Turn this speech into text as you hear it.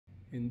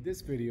In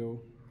this video,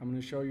 I'm going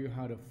to show you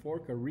how to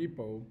fork a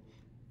repo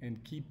and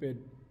keep it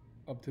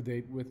up to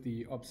date with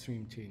the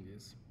upstream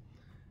changes.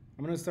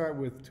 I'm going to start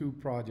with two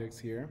projects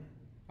here.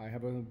 I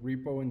have a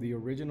repo in the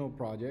original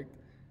project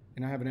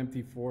and I have an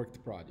empty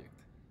forked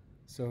project.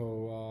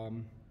 So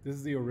this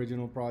is the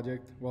original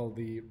project, well,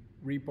 the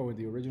repo in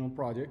the original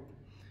project.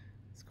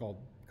 It's called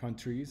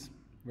countries,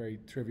 very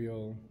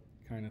trivial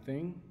kind of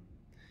thing.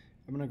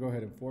 I'm going to go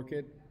ahead and fork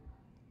it,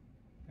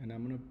 and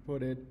I'm going to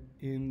put it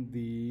in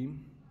the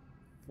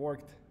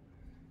forked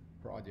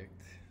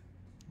project.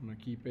 I'm going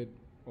to keep it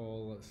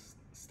all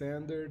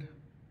standard.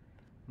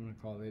 I'm going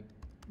to call it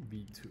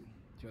V2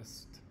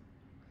 just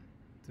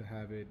to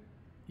have it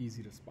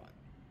easy to spot.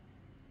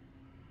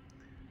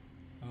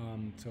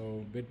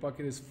 So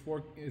BitBucket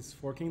is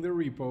forking the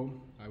repo.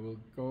 I will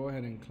go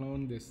ahead and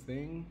clone this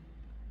thing,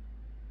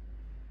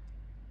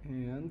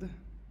 and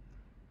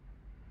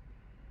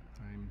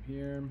I'm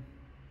here.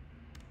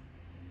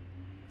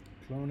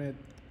 Clone it.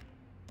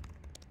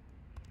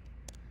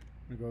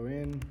 I'm gonna go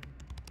in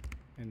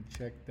and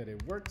check that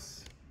it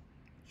works.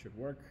 It should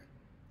work.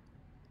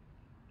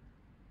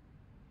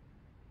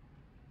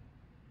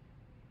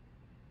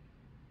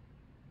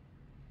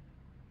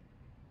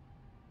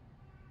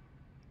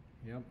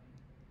 Yep.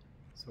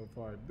 So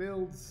far it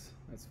builds.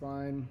 That's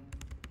fine.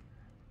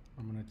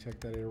 I'm gonna check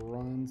that it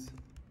runs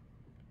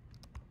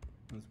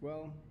as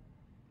well.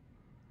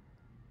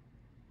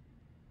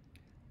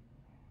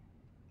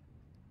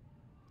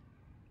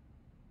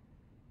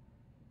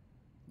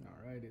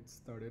 All right, it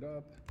started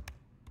up.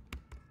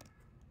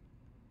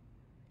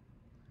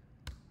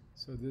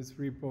 So this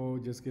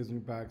repo just gives me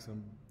back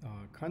some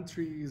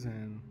countries,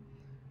 and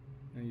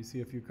you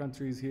see a few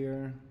countries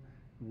here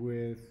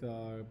with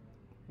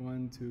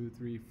 1, 2,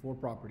 3, 4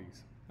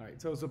 properties. All right,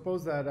 so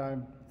suppose that I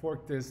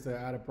forked this to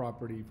add a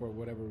property for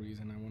whatever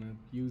reason. I want to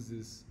use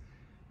this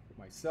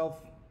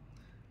myself.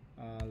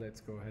 Let's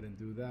go ahead and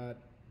do that.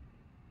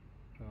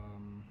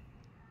 I'm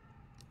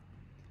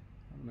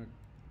gonna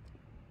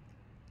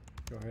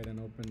go ahead and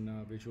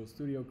open Visual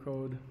Studio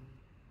Code,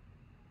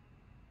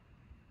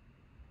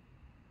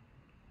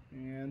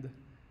 and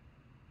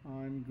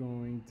I'm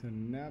going to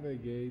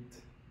navigate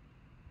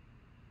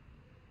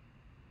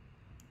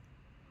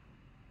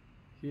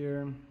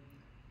here.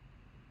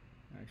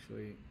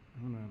 Actually,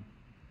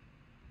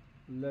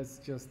 let's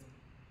just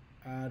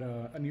add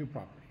a new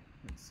property.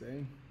 Let's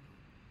say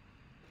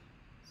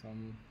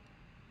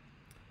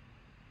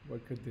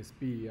what could this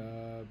be?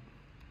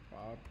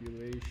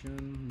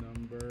 Population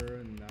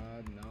number,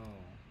 no,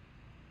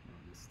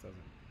 this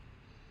doesn't.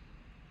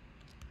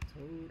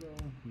 Total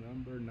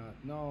number,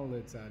 no,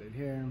 let's add it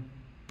here.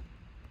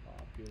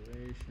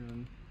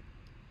 Population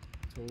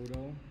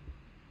total.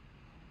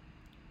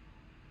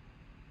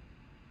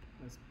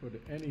 Let's put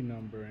any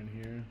number in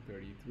here.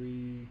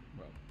 33,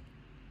 well,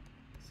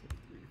 so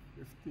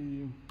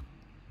 350,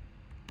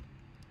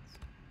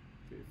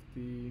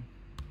 50,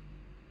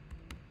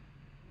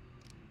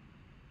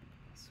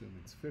 assume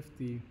it's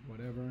 50,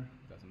 whatever,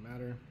 doesn't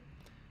matter.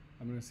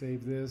 I'm gonna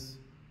save this.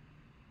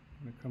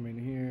 I'm gonna come in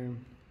here.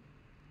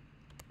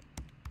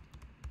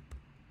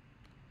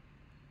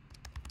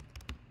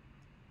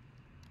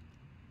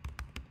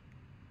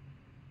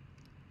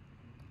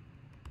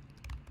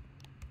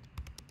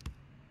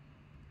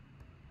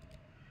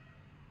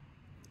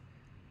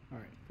 All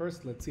right,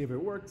 first let's see if it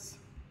works.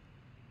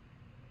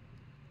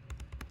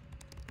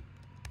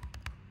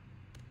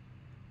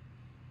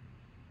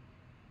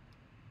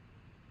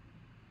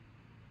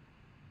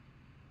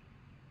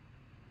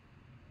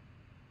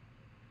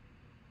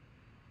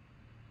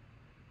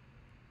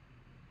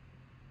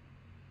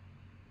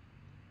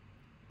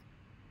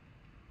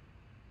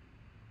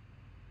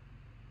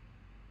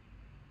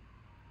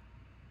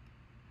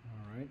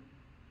 All right,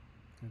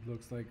 it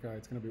looks like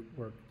it's gonna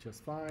work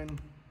just fine.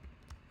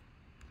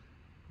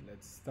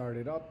 Let's start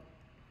it up.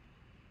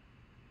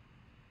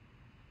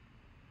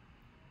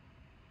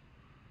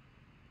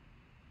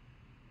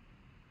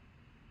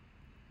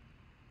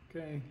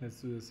 Okay,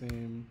 let's do the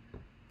same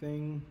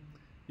thing.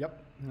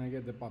 Yep, and I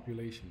get the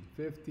population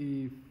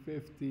 50,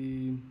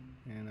 50,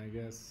 and I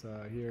guess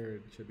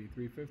here it should be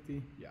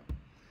 350. Yeah.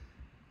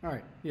 All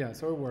right, yeah,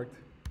 so it worked.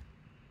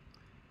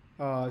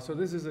 So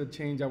this is a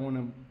change I want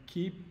to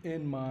keep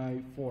in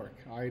my fork.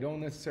 I don't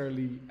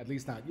necessarily, at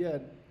least not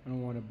yet, I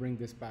don't want to bring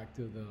this back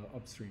to the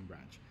upstream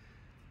branch.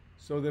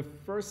 So the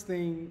first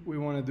thing we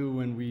want to do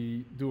when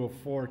we do a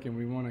fork and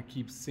we want to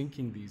keep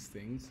syncing these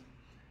things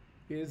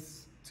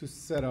is to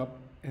set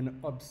up an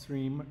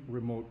upstream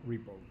remote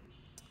repo.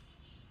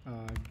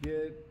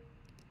 Git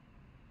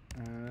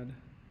add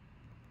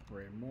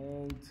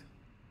remote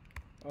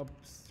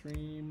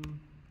upstream,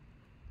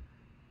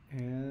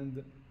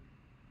 and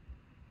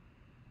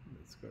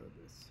let's go to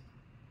this.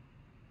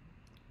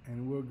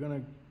 And we're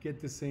gonna get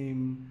the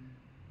same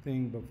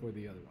thing before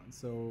the other one.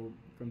 So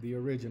from the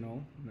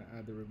original, I'm gonna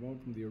add the remote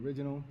from the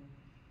original.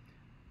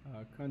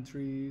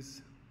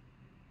 Countries,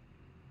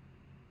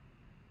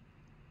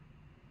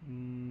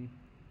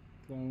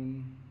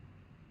 clone,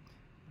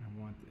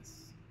 I want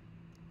this.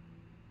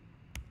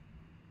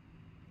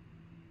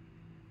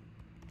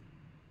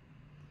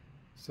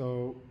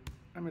 So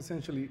I'm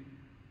essentially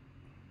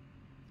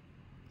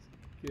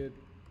git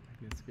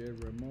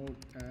remote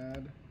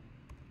add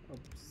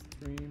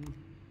upstream.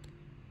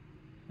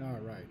 All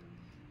right.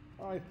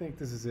 I think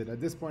this is it. At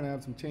this point, I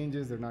have some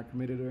changes. They're not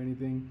committed or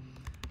anything.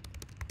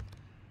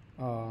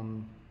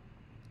 So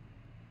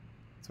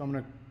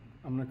I'm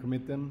gonna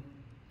commit them.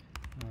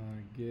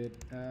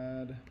 Git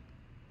add,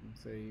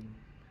 say.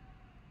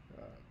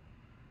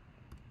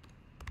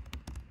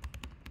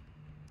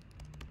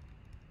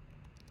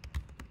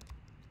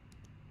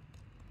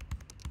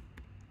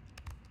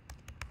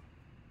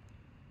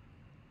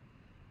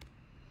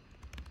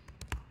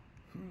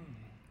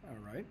 All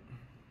right.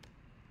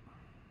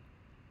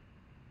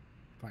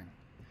 Fine.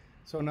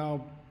 So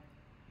now,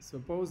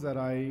 suppose that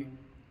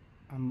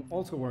I'm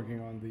also working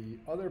on the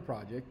other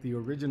project, the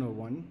original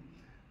one,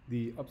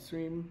 the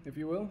Upstream, if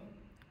you will,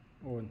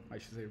 or I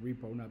should say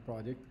repo, not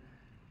project.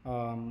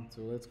 So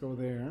let's go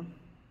there.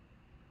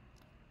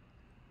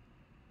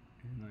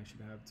 And I should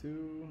have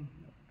two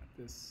at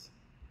this.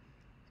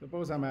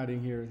 Suppose I'm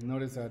adding here,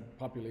 notice that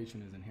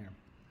population isn't here.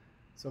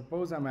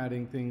 Suppose I'm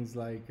adding things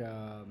like,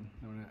 I'm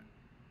gonna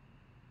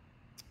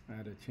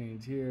add a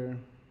change here,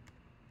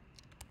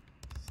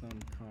 some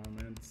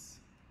comments.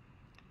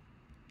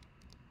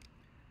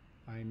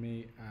 I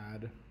may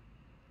add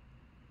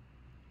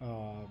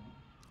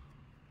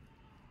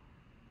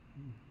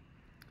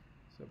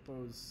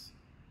suppose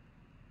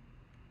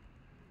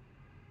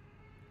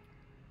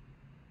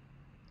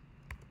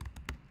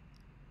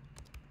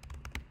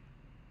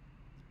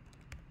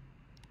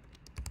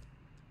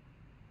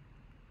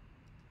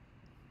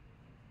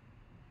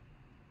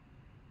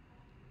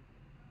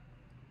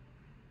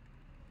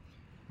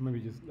maybe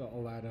just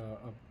I'll add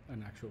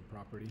an actual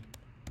property.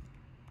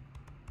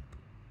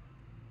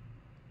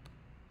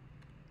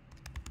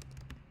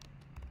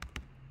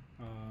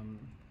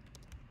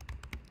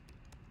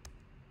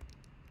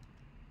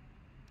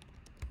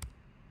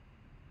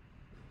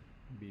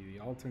 Be the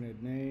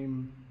alternate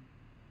name.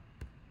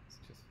 It's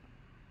just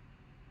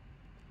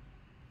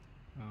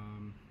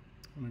I'm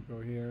gonna go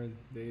here,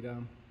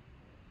 data.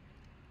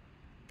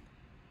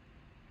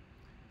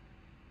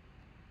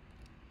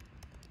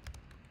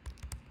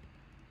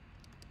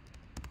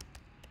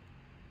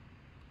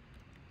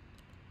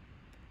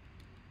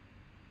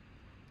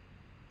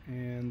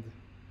 And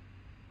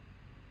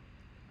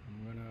I'm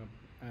gonna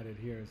add it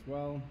here as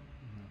well.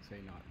 I'll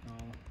say not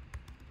null.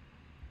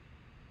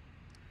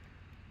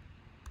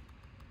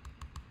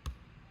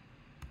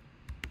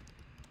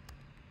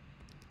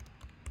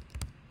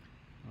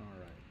 All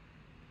right.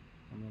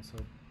 I'm also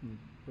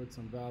put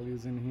some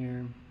values in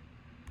here.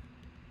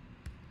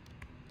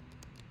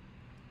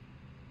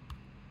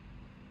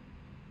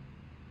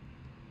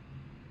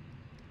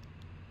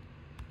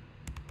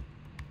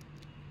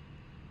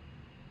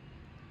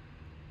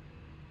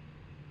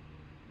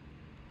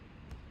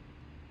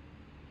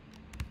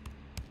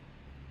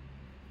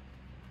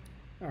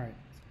 All right,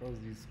 suppose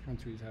these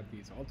countries have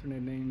these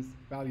alternate names.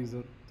 Values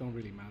don't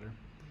really matter.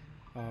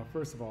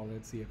 First of all,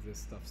 let's see if this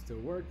stuff still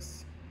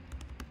works.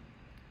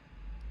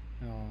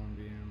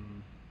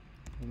 VM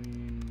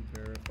clean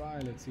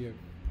verify. Let's see if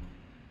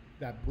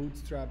that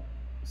bootstrap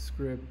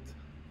script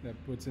that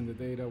puts in the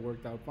data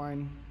worked out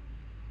fine.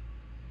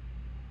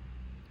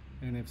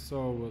 And if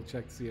so, we'll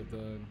check to see if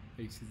the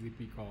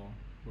HTTP call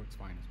works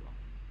fine as well.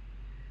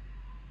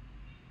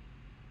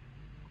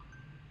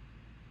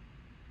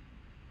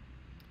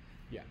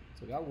 Yeah,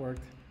 so that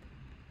worked.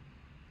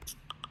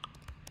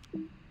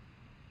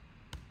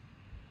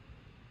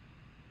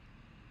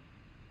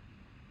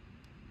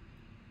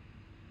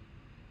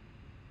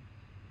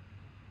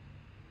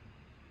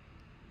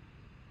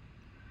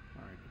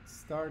 All right, it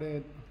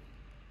started.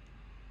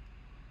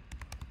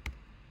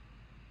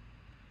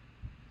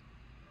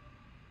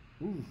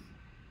 Ooh,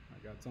 I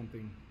got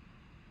something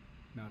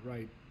not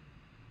right.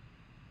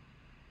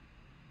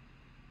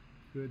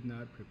 Could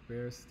not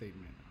prepare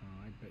statement.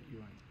 Oh, I bet you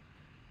I.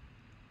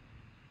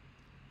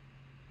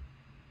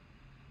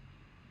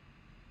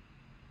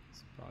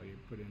 Probably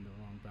put in the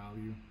wrong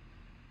value.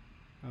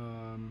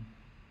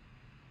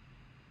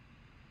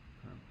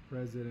 Current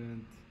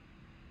president,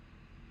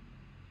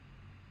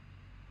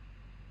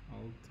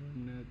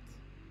 alternate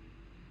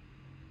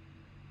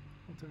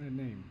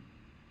name.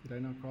 Did I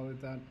not call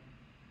it that?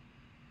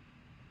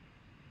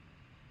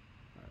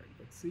 All right,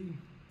 let's see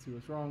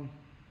what's wrong.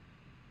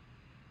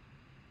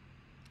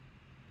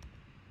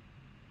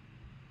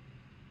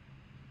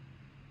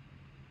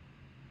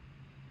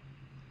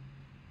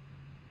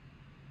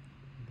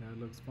 That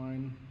looks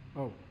fine.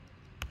 Oh,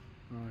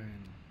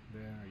 and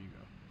there you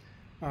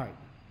go. All right,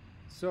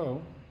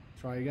 so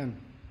try again.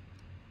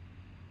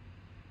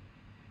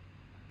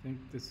 I think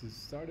this is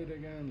started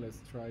again. Let's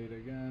try it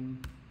again.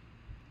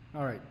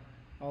 All right,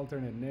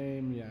 alternate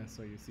name. Yeah,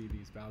 so you see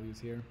these values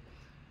here.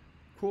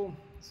 Cool.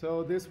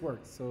 So this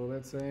works. So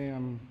let's say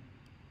I'm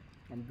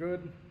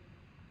good.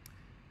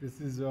 This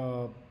is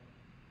a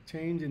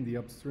change in the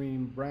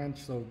upstream branch.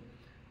 So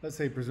let's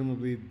say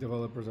presumably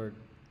developers are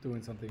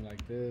doing something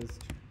like this.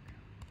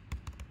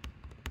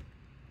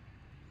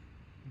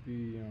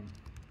 The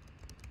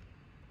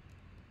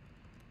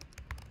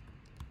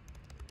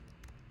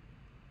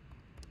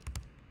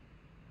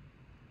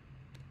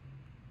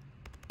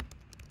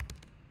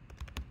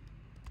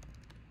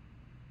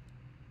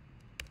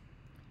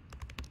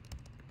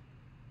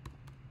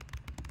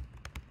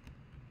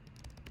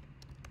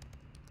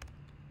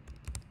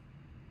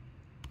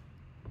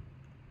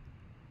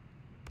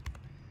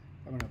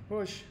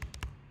push.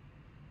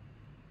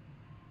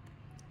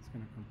 It's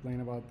going to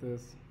complain about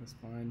this. That's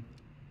fine.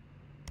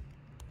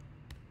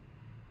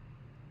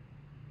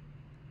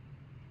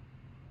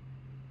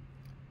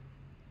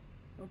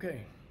 Okay.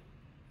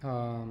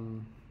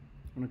 I'm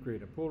going to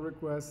create a pull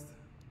request,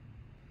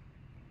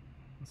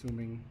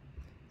 assuming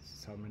this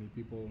is how many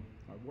people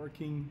are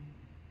working.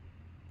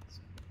 So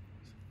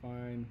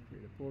fine.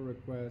 Create a pull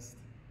request.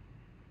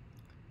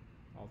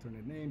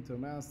 Alternate name to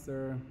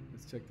master.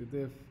 Let's check the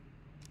diff.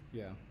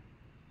 Yeah.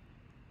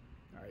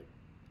 All right.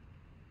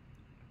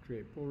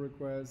 Create pull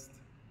request.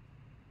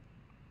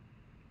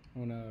 I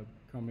want to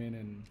come in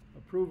and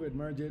approve it,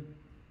 merge it.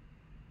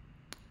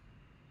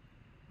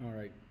 All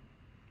right.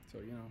 So,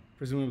 you know,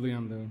 presumably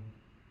I'm the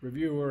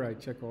reviewer. I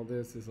check all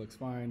this. This looks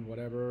fine,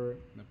 whatever.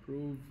 And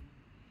approve.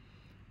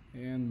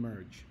 And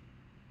merge.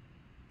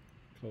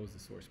 Close the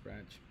source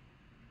branch.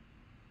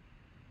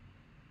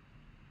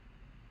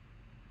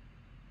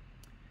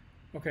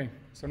 Okay,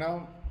 so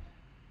now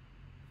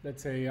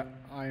let's say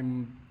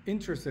I'm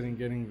interested in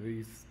getting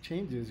these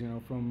changes, you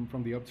know,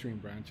 from the upstream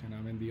branch, and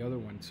I'm in the other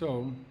one.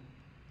 So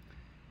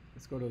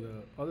let's go to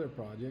the other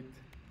project.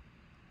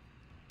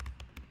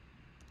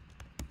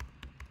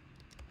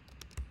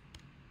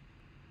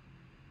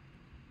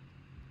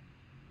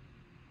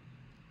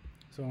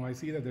 So I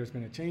see that there's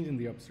been a change in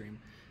the upstream.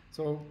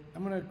 So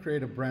I'm going to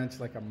create a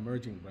branch like a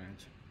merging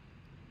branch.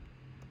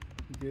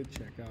 Git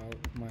checkout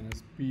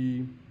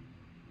 -b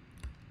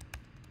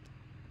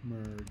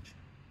merge.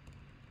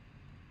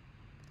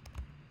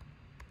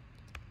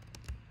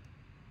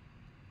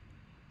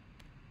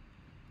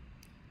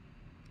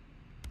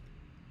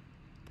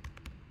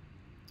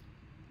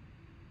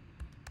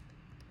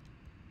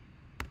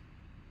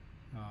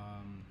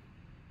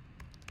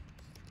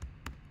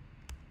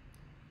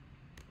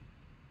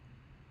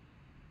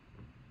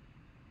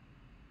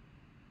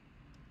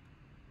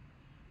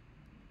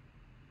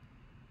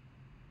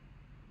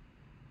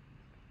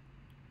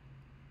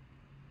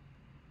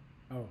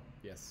 Oh,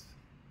 yes.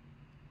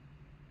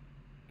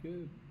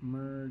 Git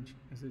merge.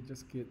 Is it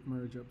just git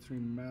merge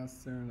upstream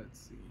master? Let's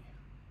see.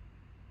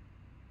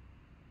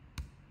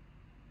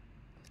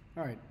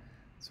 All right.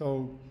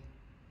 So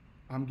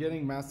I'm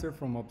getting master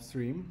from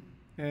upstream.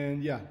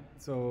 And yeah,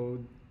 so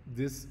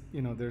this,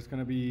 you know, there's going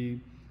to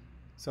be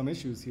some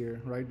issues here,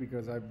 right?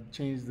 Because I've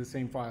changed the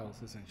same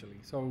files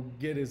essentially. So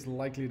git is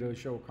likely to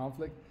show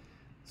conflict.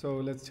 So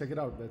let's check it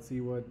out. Let's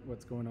see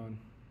what's going on.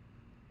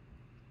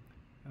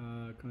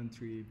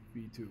 Country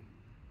v2.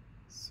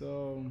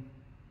 So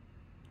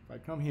if I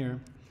come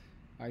here,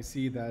 I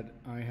see that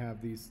I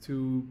have these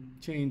two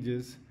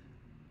changes.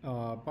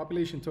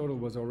 Population total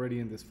was already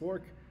in this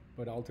fork,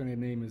 but alternate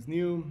name is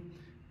new.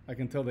 I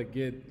can tell that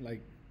git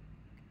like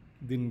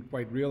didn't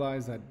quite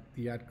realize that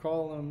the add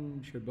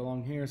column should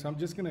belong here. So I'm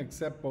just going to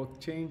accept both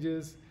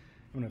changes.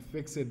 I'm going to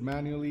fix it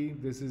manually.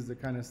 This is the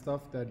kind of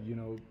stuff that, you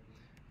know,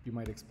 you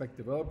might expect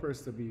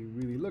developers to be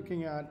really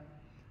looking at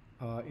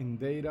in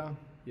data.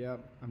 Yeah,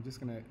 I'm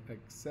just going to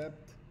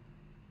accept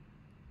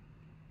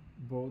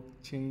both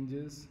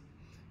changes.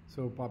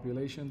 So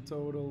population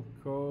total,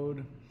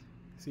 code.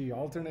 See,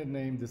 alternate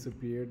name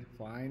disappeared.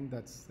 Fine,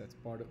 that's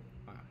part of,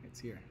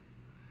 it's here.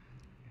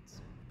 It's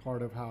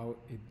part of how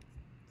it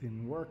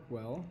didn't work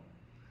well.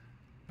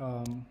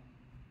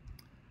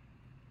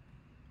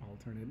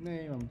 Alternate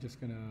name, I'm just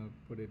going to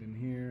put it in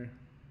here.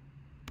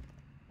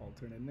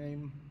 Alternate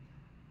name.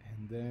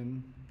 And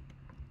then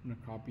I'm going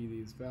to copy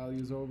these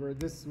values over.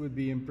 This would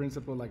be in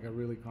principle like a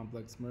really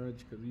complex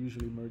merge, because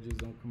usually merges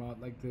don't come out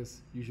like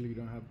this. Usually you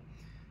don't have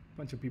a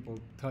bunch of people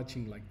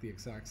touching like the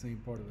exact same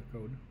part of the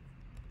code.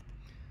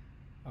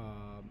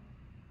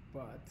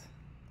 But,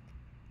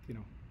 you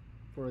know,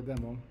 for a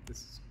demo, this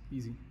is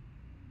easy.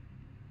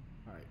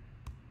 All right.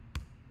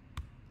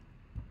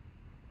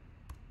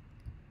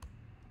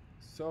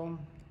 So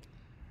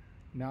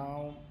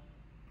now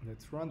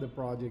let's run the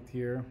project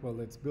here. Well,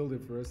 let's build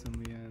it first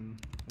and then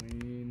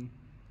clean.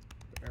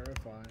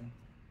 Verify. I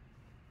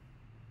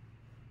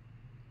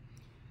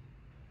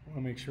want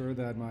to make sure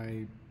that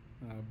my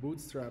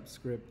bootstrap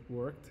script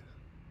worked.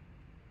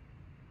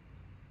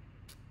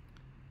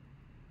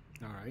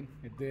 All right,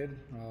 it did.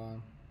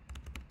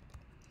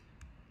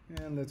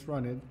 And let's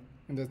run it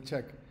and let's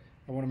check.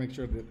 I want to make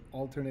sure that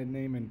alternate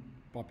name and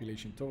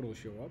population total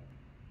show up.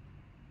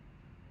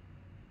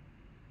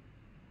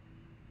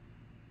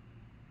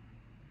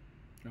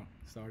 Oh,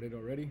 started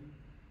already.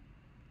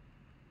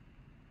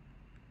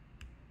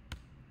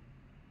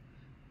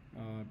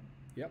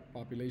 Yep,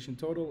 population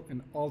total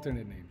and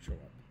alternate name show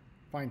up.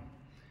 Fine.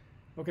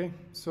 Okay,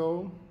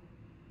 so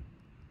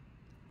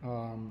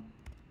I'm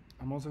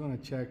also going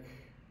to check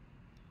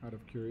out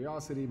of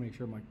curiosity, make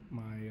sure my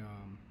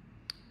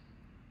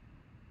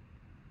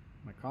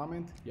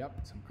comment.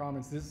 Yep, some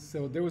comments.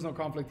 So there was no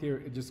conflict here.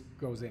 It just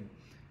goes in.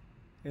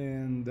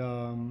 And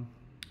all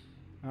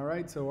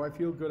right, so I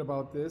feel good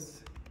about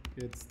this.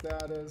 Git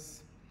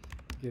status,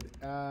 git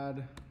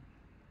add.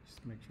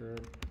 Just make sure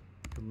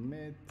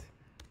commit.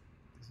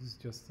 This is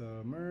just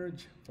a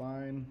merge,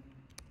 fine.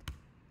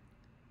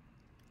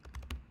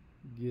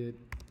 Git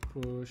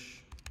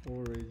push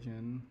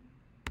origin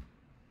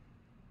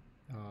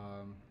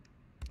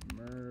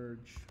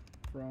merge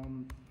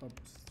from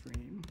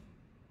upstream.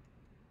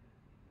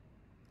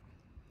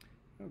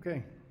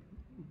 Okay,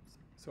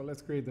 so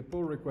let's create the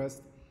pull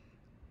request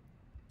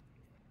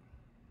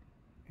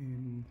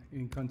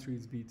in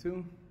countries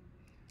v2.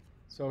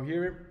 So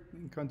here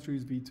in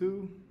countries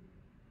v2,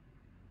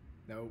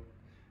 no,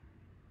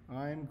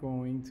 I'm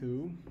going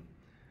to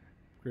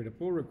create a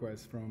pull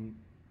request from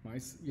my,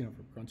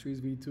 from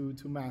countries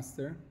v2 to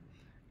master,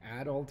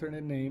 add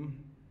alternate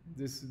name.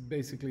 This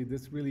basically,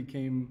 this really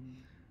came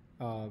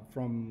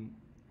from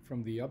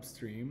the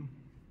upstream.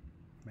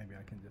 Maybe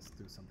I can just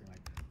do something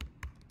like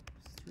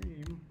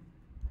upstream,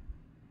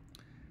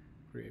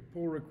 create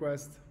pull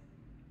request.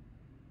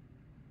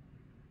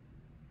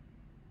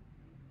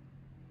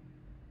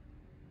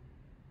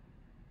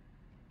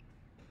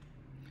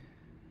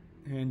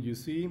 And you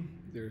see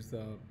there's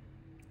the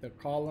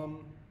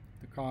column,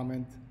 the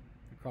comment,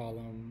 the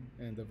column,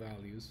 and the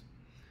values.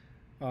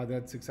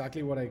 That's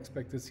exactly what I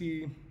expect to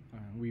see.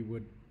 We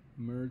would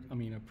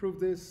approve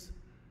this,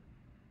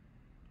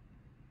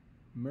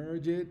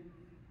 merge it.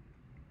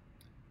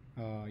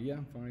 Yeah,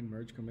 fine,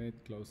 merge commit,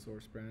 close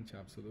source branch,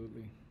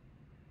 absolutely.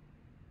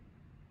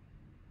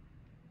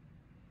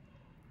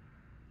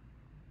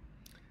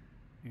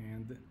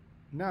 And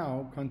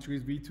now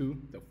countries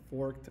v2, the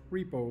forked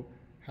repo,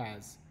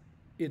 has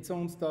its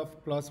own stuff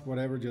plus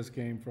whatever just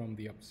came from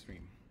the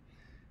upstream.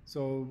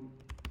 So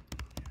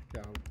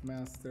check out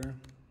master.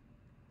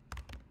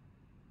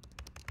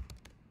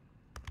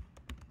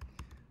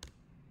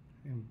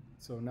 And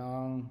so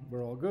now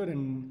we're all good,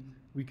 and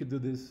we could do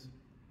this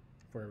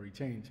for every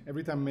change.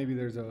 Every time maybe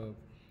there's a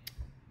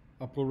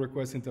pull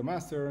request into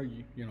master,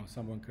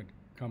 someone could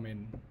come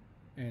in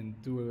and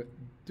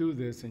do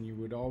this, and you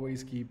would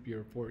always keep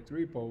your forked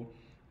repo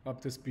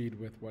up to speed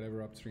with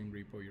whatever upstream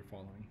repo you're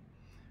following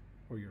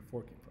or you're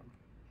forking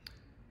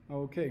from.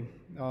 Okay,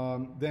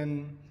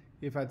 then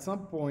if at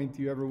some point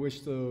you ever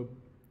wish to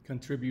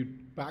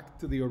contribute back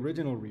to the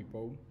original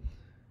repo,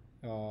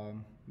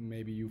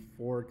 maybe you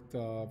forked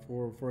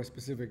for a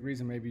specific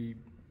reason, maybe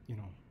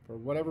for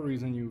whatever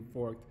reason you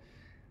forked,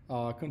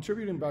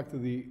 contributing back to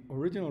the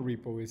original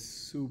repo is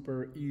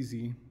super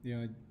easy.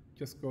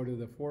 Just go to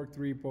the forked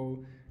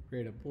repo,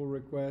 create a pull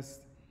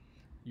request.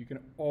 You can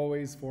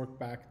always fork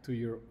back to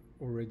your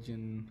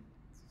origin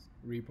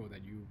repo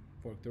that you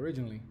forked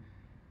originally.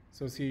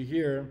 So see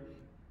here,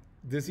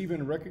 this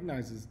even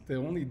recognizes the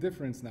only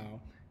difference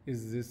now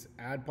is this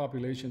add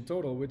population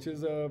total, which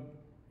is a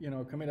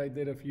commit I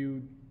did a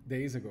few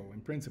days ago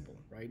in principle,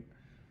 right?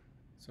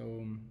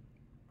 So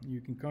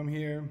you can come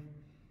here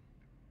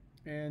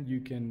and you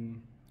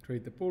can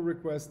create the pull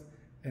request,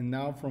 and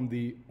now from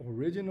the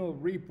original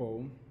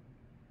repo,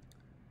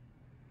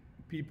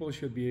 people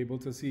should be able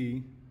to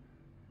see,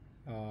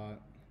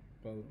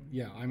 well,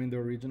 yeah, I'm in the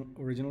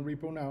original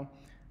repo now,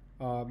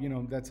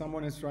 that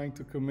someone is trying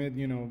to commit,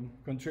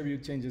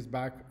 contribute changes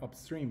back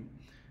upstream.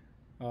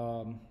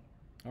 All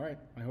right,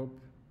 I hope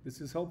this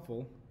is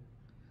helpful,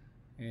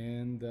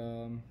 and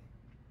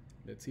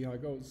let's see how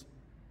it goes.